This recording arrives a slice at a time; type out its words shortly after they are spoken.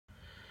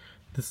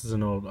This is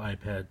an old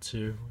iPad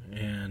too,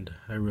 and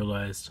I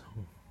realized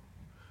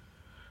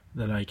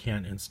that I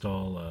can't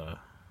install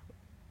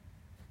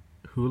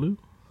Hulu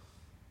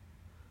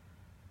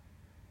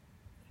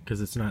because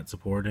it's not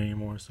supported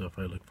anymore. So if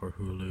I look for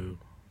Hulu,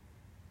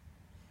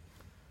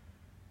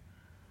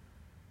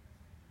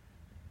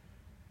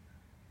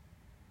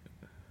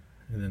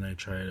 and then I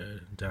try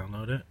to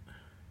download it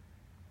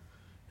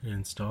and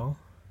install,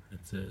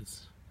 it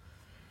says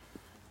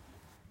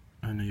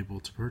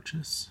unable to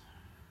purchase.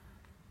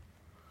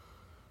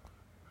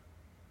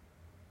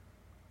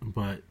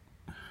 But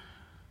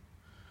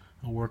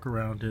a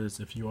workaround is,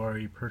 if you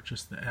already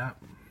purchased the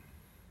app,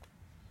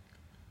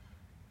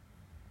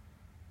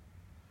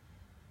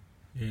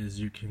 is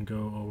you can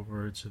go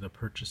over to the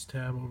purchase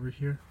tab over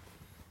here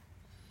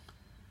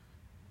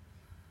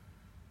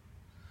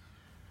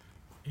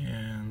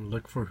and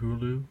look for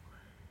Hulu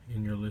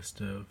in your list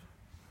of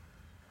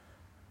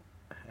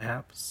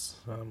apps.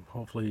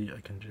 Hopefully I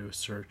can do a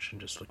search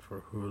and just look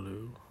for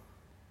Hulu.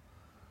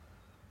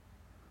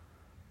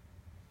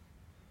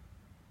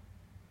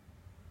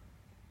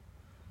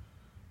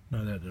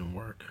 No, that didn't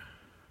work.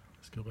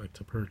 Let's go back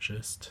to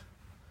purchased.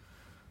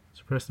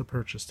 So press the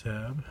purchase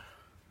tab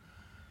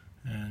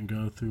and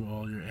go through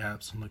all your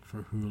apps and look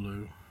for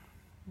Hulu.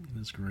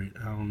 It's great.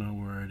 I don't know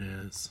where it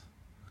is,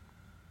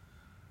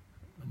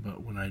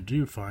 but when I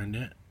do find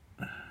it,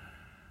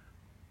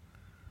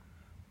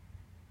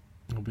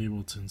 I'll be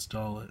able to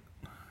install it.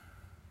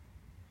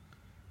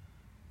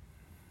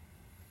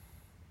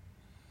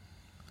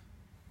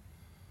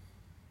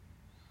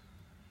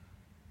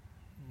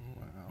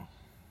 Wow.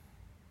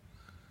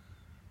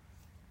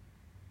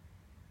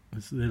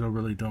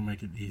 They don't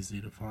make it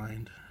easy to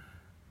find.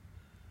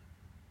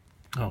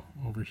 Oh,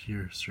 over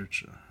here,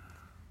 search,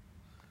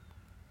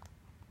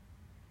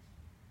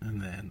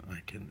 and then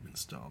I can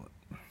install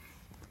it.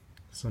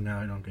 So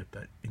now I don't get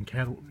that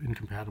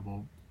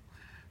incompatible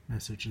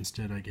message.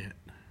 Instead I get,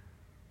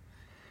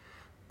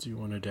 do you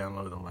want to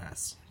download the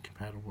last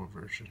compatible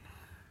version?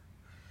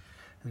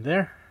 And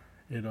there,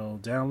 it'll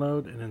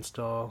download and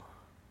install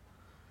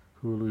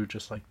Hulu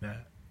just like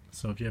that.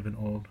 So if you have an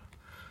old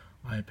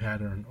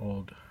iPad or an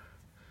old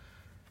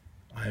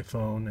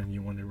iPhone and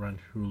you want to run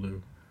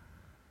Hulu,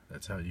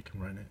 that's how you can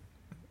run it.